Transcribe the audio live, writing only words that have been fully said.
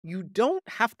You don't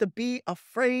have to be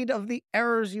afraid of the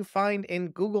errors you find in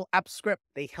Google Apps Script.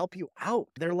 They help you out.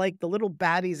 They're like the little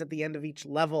baddies at the end of each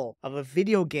level of a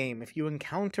video game. If you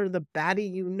encounter the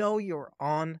baddie, you know you're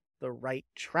on the right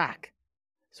track.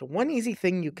 So one easy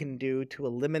thing you can do to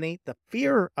eliminate the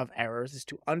fear of errors is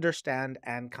to understand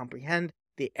and comprehend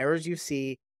the errors you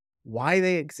see, why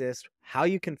they exist, how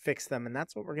you can fix them, and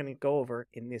that's what we're going to go over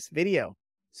in this video.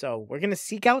 So we're going to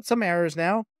seek out some errors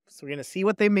now. So we're going to see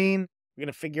what they mean. We're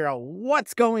going to figure out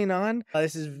what's going on.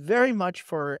 This is very much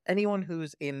for anyone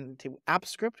who's into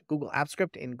AppScript, Google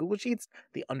AppScript in Google Sheets,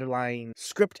 the underlying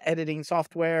script editing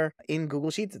software in Google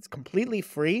Sheets. It's completely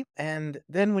free. And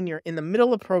then when you're in the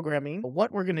middle of programming,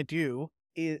 what we're going to do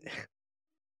is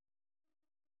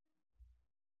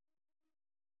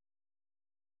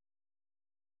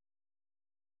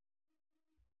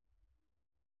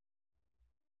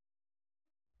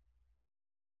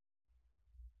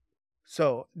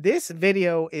So this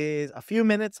video is a few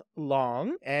minutes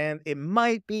long and it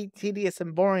might be tedious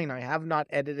and boring. I have not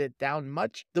edited it down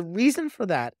much. The reason for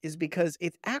that is because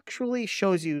it actually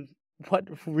shows you what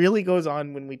really goes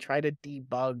on when we try to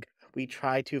debug. We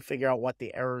try to figure out what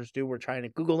the errors do. We're trying to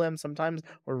Google them. Sometimes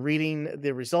we're reading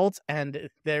the results and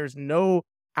there's no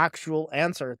actual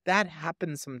answer. That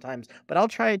happens sometimes, but I'll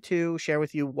try to share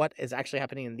with you what is actually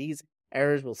happening in these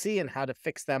errors we'll see and how to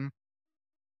fix them.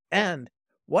 And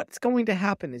what's going to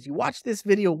happen is you watch this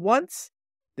video once,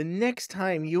 the next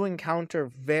time you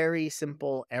encounter very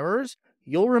simple errors,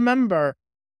 you'll remember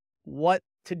what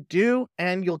to do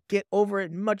and you'll get over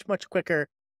it much, much quicker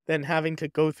than having to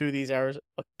go through these errors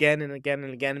again and again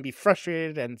and again and be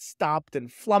frustrated and stopped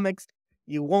and flummoxed.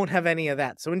 You won't have any of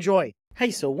that. So enjoy.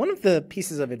 Hey, so one of the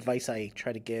pieces of advice I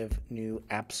try to give new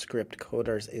app script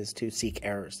coders is to seek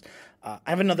errors. I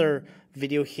have another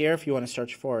video here if you want to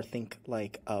search for think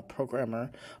like a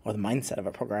programmer or the mindset of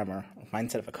a programmer,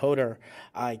 mindset of a coder.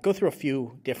 I go through a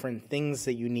few different things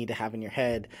that you need to have in your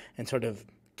head and sort of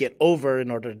get over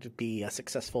in order to be a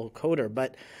successful coder.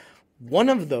 But one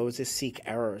of those is seek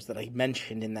errors that I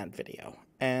mentioned in that video.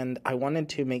 And I wanted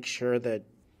to make sure that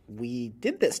we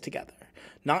did this together,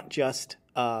 not just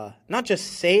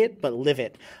say it, but live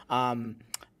it.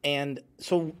 And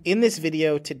so in this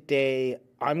video today,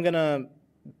 I'm going to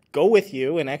go with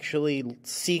you and actually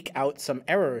seek out some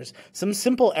errors, some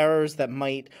simple errors that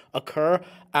might occur.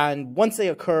 And once they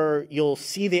occur, you'll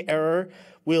see the error.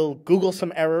 We'll Google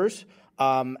some errors.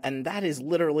 And that is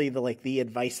literally the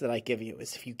advice that I give you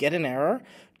is if you get an error,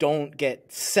 don't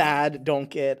get sad,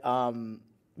 don't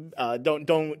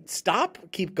stop,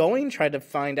 keep going, try to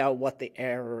find out what the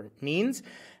error means.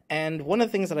 And one of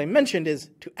the things that I mentioned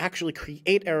is to actually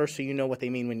create errors so you know what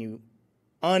they mean when you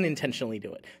unintentionally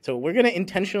do it. So we're going to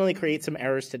intentionally create some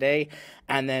errors today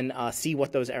and then see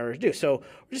what those errors do. So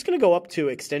we're just going to go up to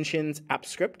extensions, app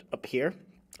script up here.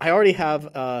 I already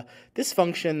have this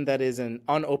function that is an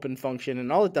unopened function,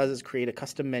 and all it does is create a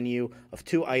custom menu of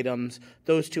 2 items.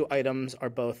 Those 2 items are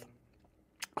both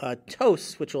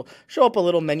toasts, which will show up a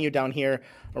little menu down here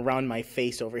around my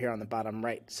face over here on the bottom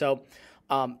right. So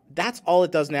that's all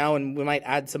it does now, and we might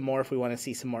add some more if we want to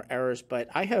see some more errors, but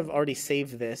I have already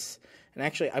saved this. And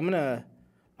actually, I'm going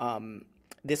to,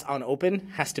 this unopen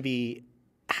has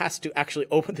to actually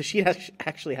open, the sheet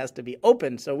actually has to be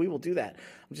open, so we will do that.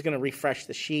 I'm just going to refresh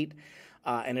the sheet,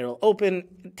 and it'll open.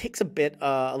 It takes a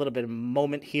little bit of a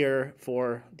moment here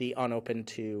for the unopen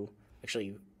to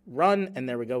actually run, and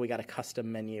there we go. We got a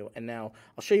custom menu, and now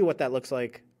I'll show you what that looks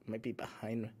like. It might be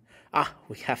behind.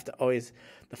 We have to always,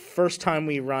 the first time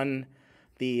we run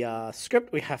the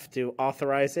script, we have to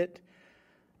authorize it.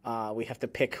 We have to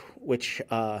pick which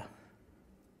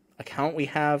account we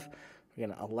have. We're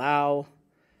going to allow.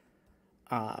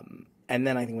 And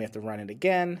then I think we have to run it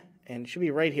again. And it should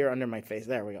be right here under my face.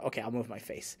 There we go. Okay, I'll move my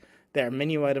face. There,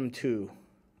 menu item 2.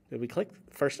 Did we click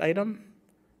first item?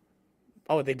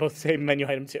 Oh, they both say menu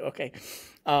item 2. Okay.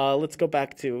 Let's go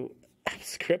back to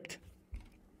script.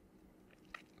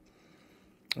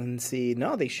 And see,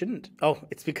 no, they shouldn't. Oh,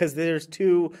 it's because there's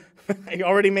 2. I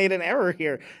already made an error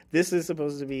here. This is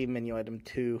supposed to be menu item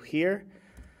 2 here.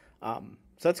 So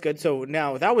that's good. So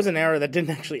now that was an error that didn't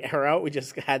actually error out. We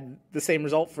just had the same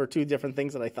result for 2 different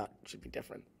things that I thought should be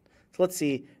different. So let's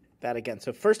see that again.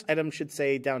 So first item should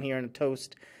say down here in a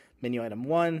toast, menu item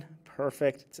 1.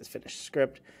 Perfect. It says finish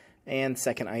script. And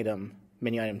second item,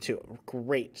 menu item 2.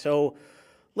 Great. So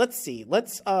let's see.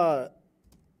 Let's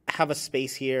have a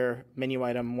space here, menu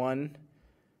item 1.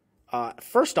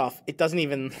 First off, it doesn't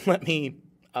even let me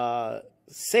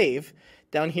save.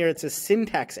 Down here it says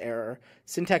syntax error,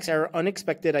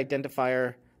 unexpected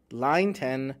identifier, line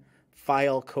 10,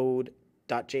 file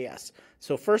code.js.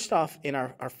 So first off, in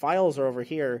our files are over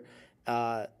here,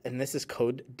 and this is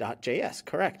code.js,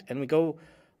 correct. And we go,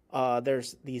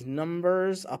 there's these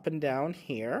numbers up and down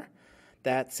here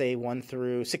that say 1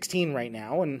 through 16 right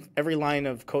now, and every line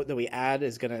of code that we add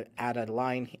is going to add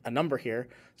a number here.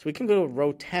 So we can go to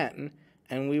row 10,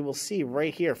 and we will see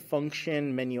right here,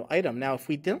 function menu item. Now, if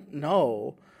we don't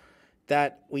know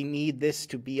that we need this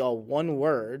to be all one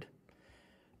word,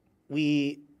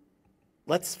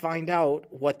 let's find out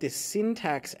what this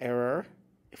syntax error,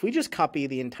 if we just copy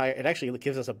the entire, it actually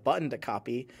gives us a button to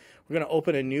copy. We're going to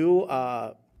open a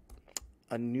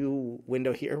new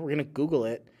window here. We're going to Google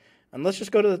it. And let's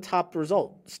just go to the top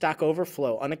result, Stack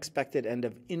Overflow, unexpected end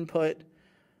of input.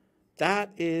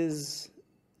 That is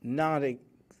not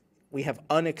we have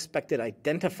unexpected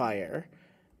identifier,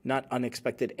 not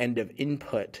unexpected end of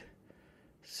input.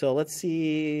 So let's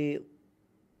see,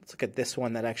 let's look at this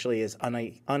one that actually is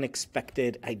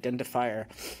unexpected identifier.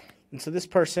 And so this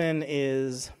person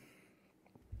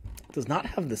does not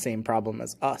have the same problem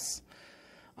as us.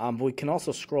 But we can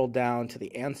also scroll down to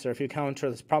the answer. If you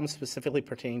encounter this problem specifically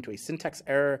pertaining to a syntax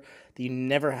error that you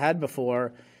never had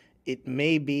before, it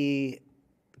may be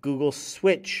Google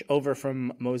switch over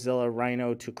from Mozilla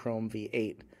Rhino to Chrome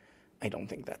V8. I don't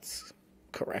think that's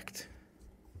correct.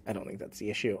 I don't think that's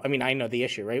the issue. I mean, I know the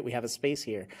issue, right? We have a space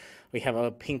here. We have a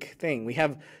pink thing.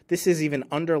 This is even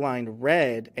underlined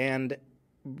red, and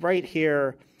right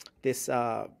here, this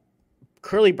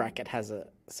curly bracket has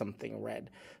something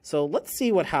red. So let's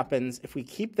see what happens if we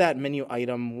keep that menu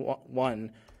item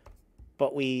 1,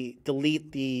 but we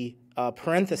delete the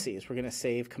parentheses. We're going to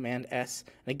save Command S.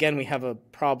 And again, we have a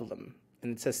problem.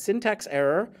 And it says syntax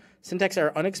error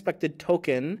unexpected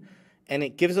token, and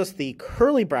it gives us the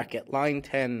curly bracket, line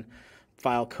 10,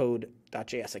 file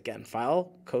code.js. Again,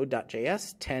 file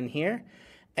code.js, 10 here.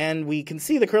 And we can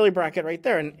see the curly bracket right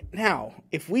there. And now,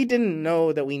 if we didn't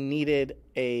know that we needed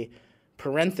a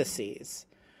parentheses,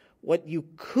 what you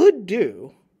could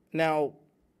do, now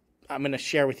I'm going to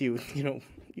share with you,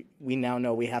 we now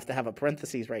know we have to have a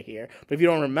parentheses right here. But if you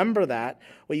don't remember that,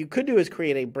 what you could do is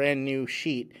create a brand new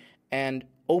sheet and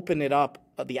open it up,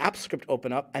 the app script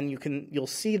open up, and you'll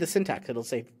see the syntax. It'll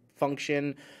say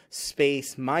function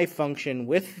space my function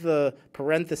with the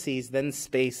parentheses, then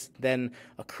space, then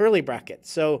a curly bracket.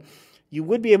 So you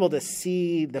would be able to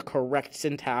see the correct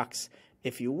syntax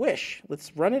if you wish.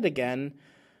 Let's run it again.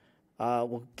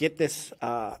 We'll get this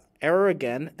error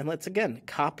again, and let's again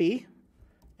copy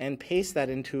and paste that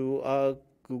into a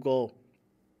Google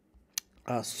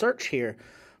search here.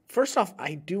 First off,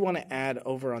 I do want to add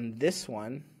over on this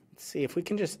one. Let's see if we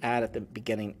can just add at the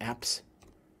beginning apps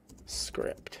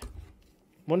script.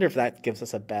 Wonder if that gives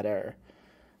us a better,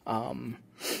 yeah,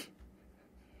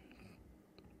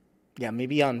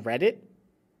 maybe on Reddit.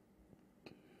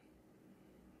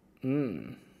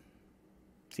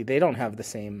 See, they don't have the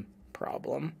same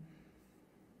problem.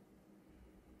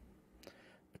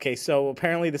 Okay, so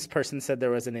apparently this person said there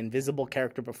was an invisible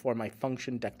character before my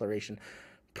function declaration.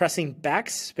 Pressing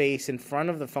backspace in front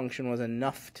of the function was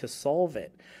enough to solve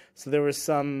it. So there was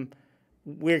some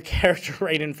weird character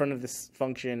right in front of this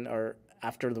function, or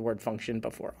after the word function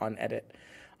before on edit.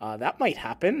 That might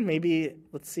happen. Maybe,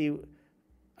 let's see.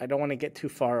 I don't want to get too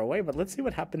far away, but let's see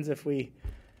what happens if we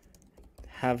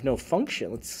have no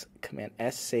function. Let's Command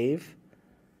S, save.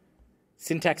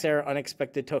 Syntax error,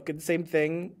 unexpected token, same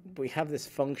thing. We have this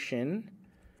function.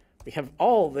 We have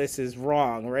all this is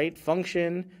wrong, right?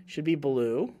 Function should be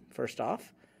blue, first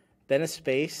off, then a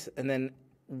space, and then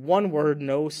one word,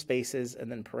 no spaces,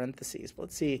 and then parentheses.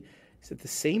 Let's see, is it the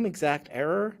same exact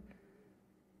error?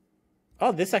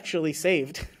 Oh, this actually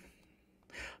saved.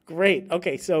 Great.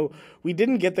 Okay, so we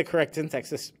didn't get the correct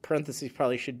syntax. This parentheses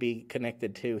probably should be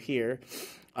connected to here.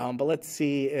 But let's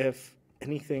see if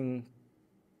anything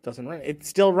doesn't run. It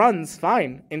still runs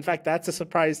fine. In fact, that's a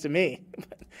surprise to me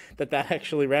that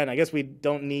actually ran. I guess we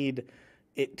don't need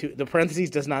it to, the parentheses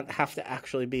does not have to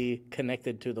actually be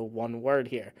connected to the one word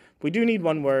here. We do need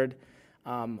one word.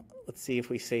 Let's see if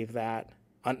we save that.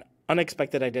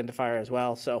 Unexpected identifier as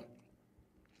well. So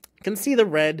you can see the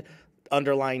red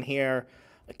underline here.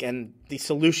 Again, the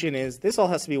solution is this all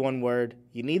has to be one word.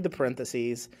 You need the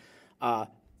parentheses. But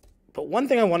one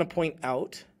thing I want to point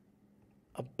out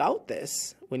about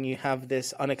this, when you have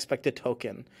this unexpected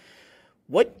token,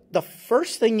 the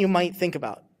first thing you might think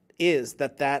about is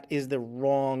that is the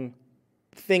wrong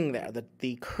thing there, that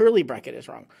the curly bracket is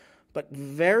wrong. But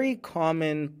very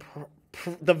common,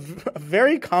 the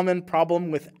very common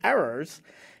problem with errors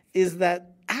is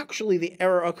that actually the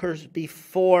error occurs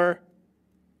before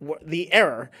the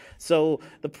error. So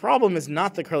the problem is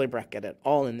not the curly bracket at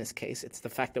all in this case. It's the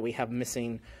fact that we have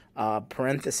missing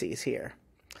parentheses here.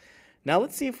 Now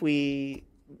let's see if we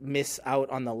miss out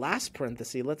on the last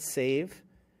parenthesis. Let's save.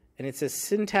 And it says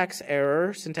syntax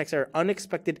error,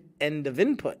 unexpected end of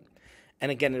input.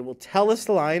 And again, it will tell us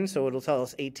the line, so it'll tell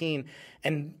us 18.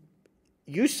 And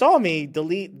you saw me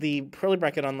delete the curly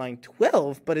bracket on line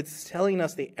 12, but it's telling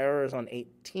us the error is on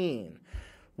 18.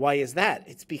 Why is that?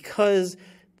 It's because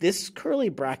this curly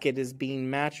bracket is being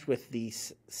matched with the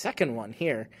second one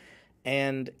here.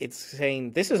 And it's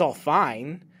saying this is all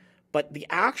fine, but the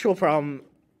actual problem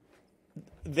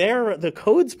there, the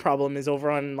code's problem is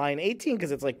over on line 18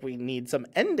 because it's like we need some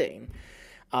ending.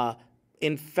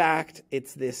 In fact,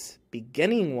 it's this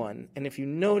beginning one. And if you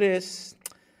notice,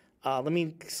 let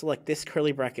me select this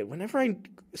curly bracket. Whenever I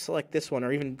select this one,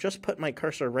 or even just put my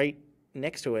cursor right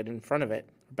next to it, in front of it,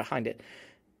 behind it,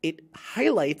 it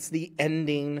highlights the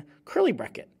ending curly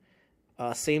bracket.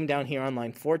 Same down here on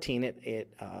line 14,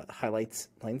 it highlights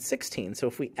line 16. So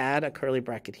if we add a curly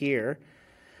bracket here,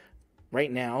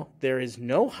 right now, there is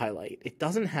no highlight. It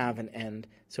doesn't have an end.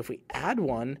 So if we add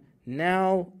one,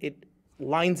 now it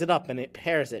lines it up and it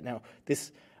pairs it. Now,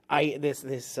 this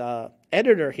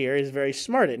editor here is very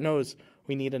smart. It knows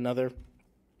we need another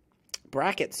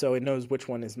bracket, so it knows which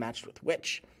one is matched with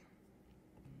which.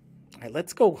 All right,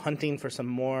 let's go hunting for some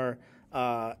more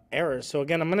errors. So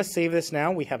again, I'm going to save this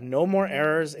now. We have no more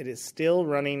errors. It is still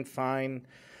running fine.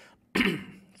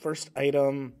 First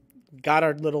item, got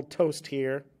our little toast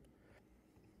here.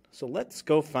 So let's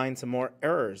go find some more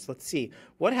errors. Let's see.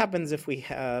 What happens if we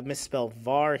misspell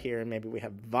var here and maybe we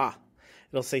have va?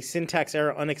 It'll say syntax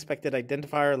error, unexpected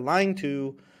identifier, line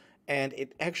 2, and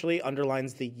it actually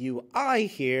underlines the UI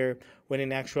here when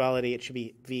in actuality it should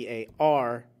be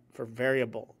var for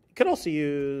variable. You could also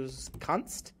use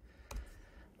const.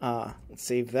 Let's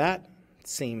save that.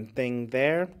 Same thing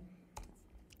there.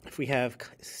 If we have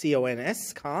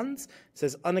cons, it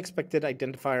says unexpected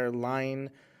identifier, line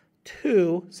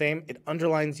 2, same, it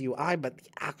underlines UI, but the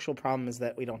actual problem is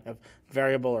that we don't have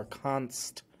variable or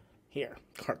const here,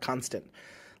 or constant.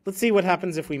 Let's see what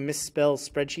happens if we misspell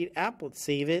spreadsheet app. Let's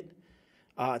save it.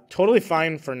 Totally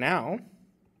fine for now.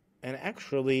 And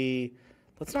actually,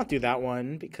 let's not do that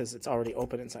one because it's already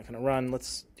open. It's not going to run.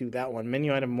 Let's do that one,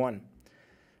 menu item 1.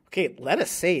 Okay, let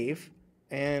us save,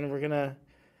 and we're going to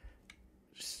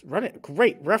just run it.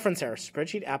 Great, reference error.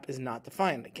 Spreadsheet app is not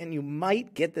defined. Again, you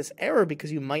might get this error because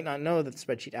you might not know that the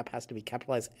spreadsheet app has to be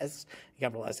capitalized S,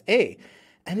 capitalized A.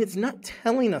 And it's not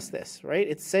telling us this, right?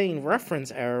 It's saying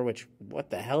reference error, which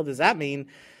what the hell does that mean?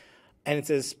 And it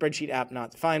says spreadsheet app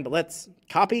not defined. But let's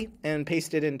copy and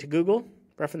paste it into Google.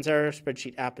 Reference error,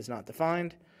 spreadsheet app is not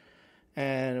defined.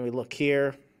 And we look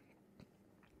here.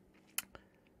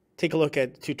 Take a look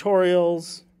at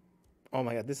tutorials. Oh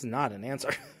my God, this is not an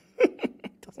answer.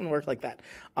 Doesn't work like that.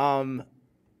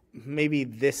 Maybe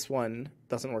this one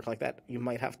doesn't work like that. You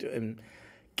might have to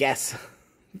guess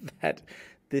that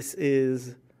this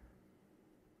is,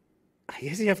 I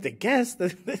guess you have to guess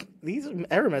that these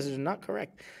error messages are not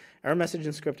correct. Error message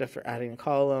in script after adding a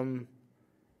column.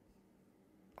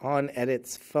 On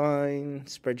edits, fine.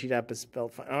 Spreadsheet app is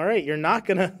spelled fine. All right, you're not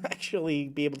going to actually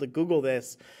be able to Google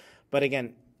this. But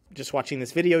again, just watching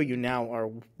this video, you now are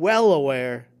well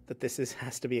aware that this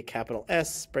has to be a capital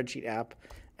S spreadsheet app.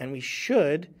 And we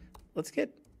should, let's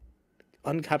get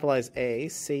uncapitalized A,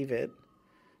 save it.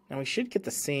 Now we should get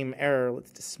the same error.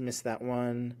 Let's dismiss that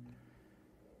one.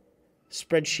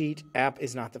 Spreadsheet app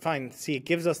is not defined. See, it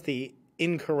gives us the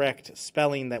incorrect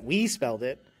spelling that we spelled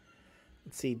it.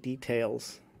 Let's see,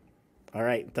 details. All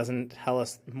right, it doesn't tell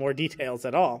us more details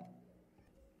at all.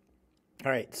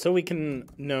 All right, so we can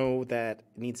know that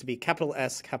it needs to be capital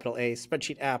S, capital A,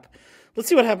 spreadsheet app. Let's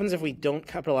see what happens if we don't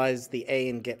capitalize the A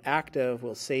and get active.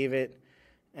 We'll save it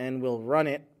and we'll run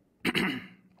it.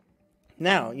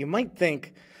 Now, you might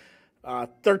think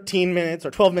 13 minutes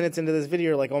or 12 minutes into this video,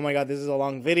 you're like, oh my God, this is a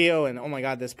long video, and oh my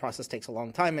God, this process takes a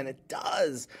long time. And it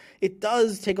does. It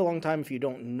does take a long time if you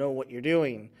don't know what you're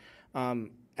doing,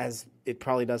 as it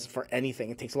probably does for anything.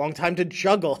 It takes a long time to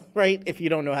juggle, right, if you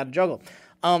don't know how to juggle.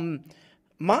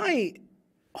 My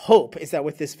hope is that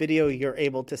with this video, you're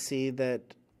able to see that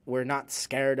we're not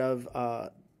scared of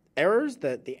errors,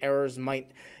 that the errors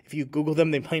might, if you Google them,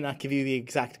 they might not give you the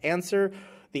exact answer.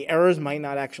 The errors might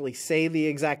not actually say the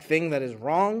exact thing that is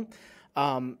wrong.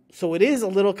 So it is a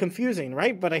little confusing,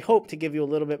 right? But I hope to give you a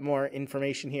little bit more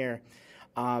information here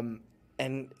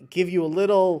and give you a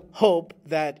little hope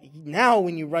that now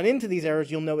when you run into these errors,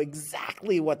 you'll know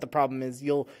exactly what the problem is.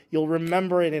 You'll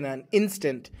remember it in an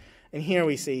instant. And here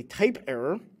we see type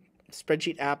error,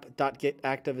 spreadsheet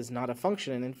app.getActive is not a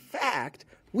function. And in fact,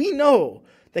 we know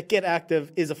that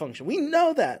getActive is a function. We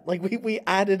know that. Like we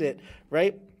added it,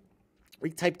 right? We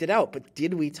typed it out, but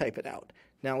did we type it out?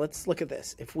 Now let's look at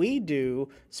this. If we do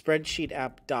spreadsheet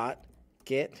app dot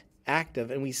get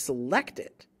active and we select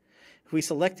it, if we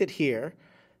select it here,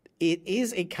 it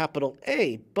is a capital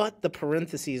A, but the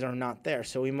parentheses are not there.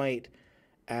 So we might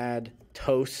add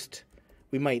toast.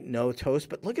 We might know toast,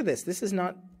 but look at this. This is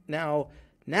not now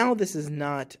this is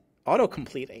not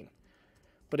auto-completing.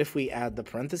 But if we add the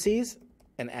parentheses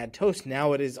and add toast,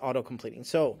 now it is auto-completing.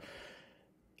 So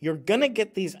you're going to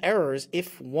get these errors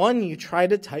if, one, you try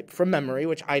to type from memory,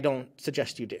 which I don't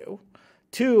suggest you do.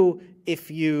 Two, if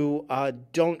you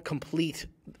don't complete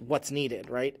what's needed,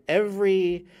 right?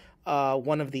 Every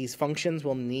one of these functions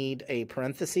will need a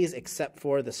parentheses, except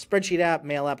for the spreadsheet app,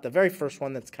 mail app, the very first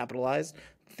one that's capitalized.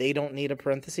 They don't need a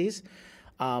parentheses.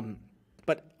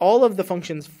 But all of the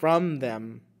functions from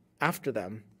them, after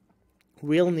them,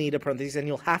 will need a parentheses, and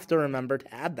you'll have to remember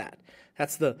to add that.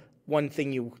 That's the one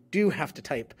thing you do have to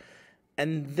type.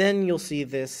 And then you'll see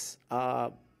this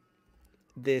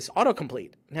this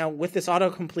autocomplete. Now, with this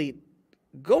autocomplete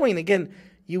going, again,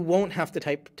 you won't have to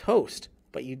type toast,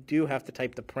 but you do have to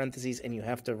type the parentheses, and you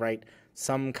have to write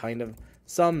some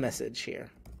message here.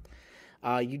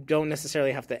 You don't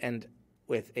necessarily have to end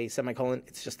with a semicolon.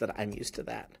 It's just that I'm used to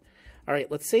that. All right,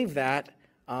 let's save that.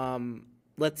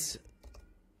 Let's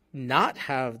not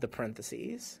have the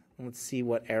parentheses. Let's see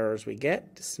what errors we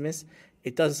get. Dismiss.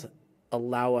 It does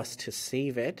allow us to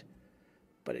save it,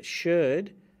 but it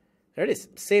should. There it is.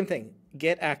 Same thing.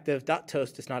 Get active dot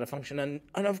toast is not a function. And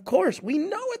of course, we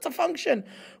know it's a function.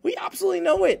 We absolutely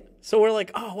know it. So we're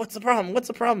like, oh, what's the problem? What's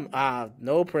the problem?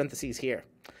 No parentheses here.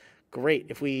 Great.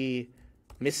 If we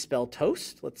misspell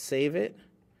toast, let's save it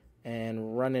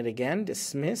and run it again.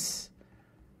 Dismiss.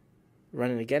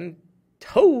 Run it again.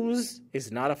 Toes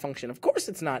is not a function. Of course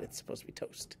it's not. It's supposed to be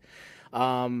toast.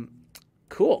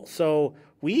 Cool. So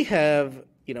we have,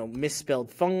 misspelled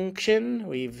function.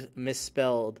 We've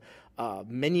misspelled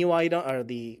menu item, or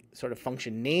the sort of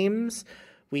function names.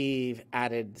 We've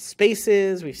added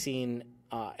spaces. We've seen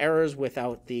errors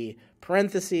without the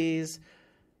parentheses.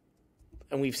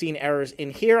 And we've seen errors in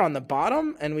here on the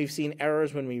bottom. And we've seen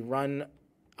errors when we run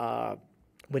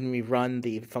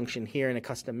the function here in a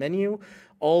custom menu.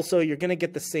 Also, you're going to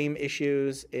get the same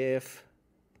issues if,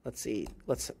 let's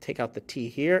take out the T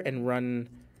here and run,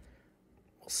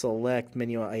 we'll select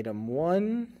menu item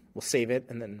 1. We'll save it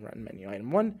and then run menu item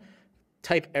 1.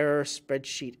 TypeError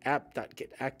spreadsheet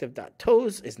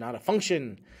app.getActive.toes is not a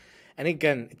function. And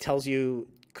again, it tells you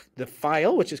the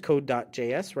file, which is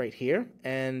code.js right here,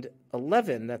 and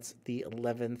 11, that's the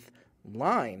 11th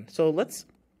line. So let's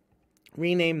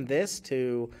rename this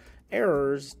to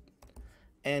errors,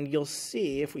 and you'll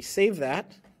see if we save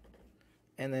that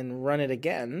and then run it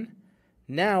again,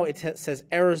 now it says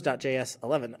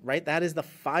errors.js11, right? That is the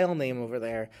file name over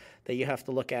there that you have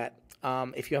to look at.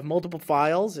 If you have multiple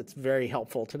files, it's very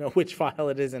helpful to know which file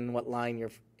it is and what line your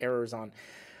error is on.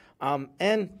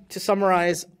 And to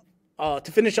summarize,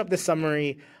 to finish up this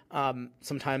summary,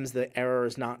 sometimes the error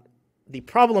is not, the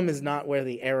problem is not where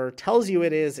the error tells you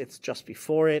it is, it's just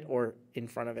before it or in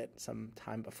front of it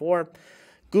sometime before.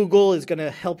 Google is going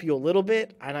to help you a little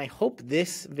bit, and I hope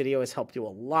this video has helped you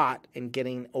a lot in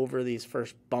getting over these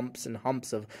first bumps and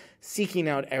humps of seeking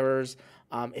out errors.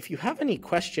 If you have any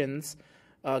questions,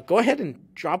 go ahead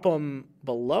and drop them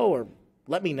below or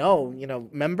let me know.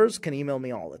 Members can email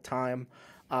me all the time.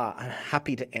 I'm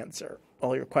happy to answer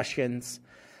all your questions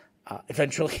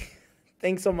eventually.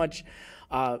 Thanks so much.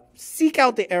 Seek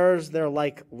out the errors. They're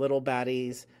like little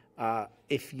baddies.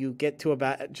 If you get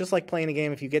to just like playing a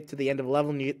game, if you get to the end of a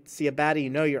level and you see a baddie, you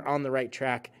know you're on the right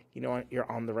track. You know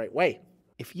you're on the right way.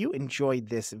 If you enjoyed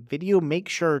this video, make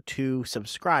sure to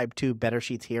subscribe to Better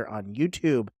Sheets here on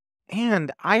YouTube.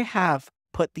 And I have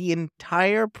put the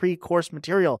entire pre-course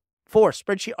material for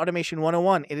Spreadsheet Automation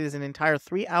 101. It is an entire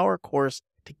 3-hour course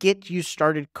to get you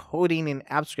started coding in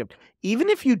AppScript. Even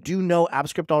if you do know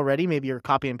AppScript already, maybe you're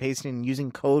copy and pasting and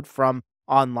using code from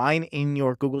online in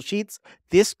your Google Sheets,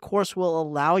 this course will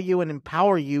allow you and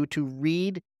empower you to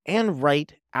read and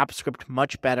write AppScript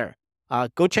much better.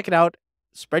 Go check it out,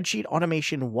 Spreadsheet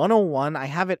Automation 101. I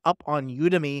have it up on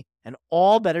Udemy, and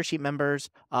all Better Sheet members,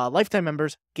 lifetime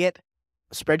members, get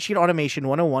Spreadsheet Automation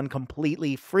 101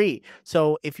 completely free.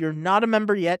 So if you're not a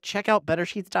member yet, check out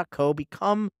bettersheets.co,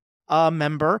 become a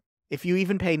member. If you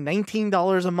even pay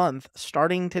 $19 a month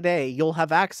starting today, you'll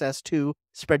have access to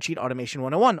Spreadsheet Automation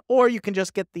 101, or you can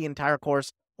just get the entire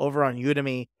course over on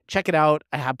Udemy. Check it out.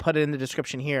 I have put it in the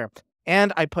description here.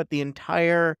 And I put the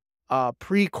entire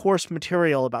pre-course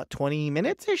material, about 20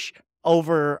 minutes-ish,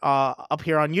 over up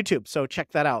here on YouTube. So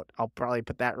check that out. I'll probably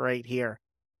put that right here.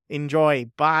 Enjoy.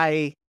 Bye.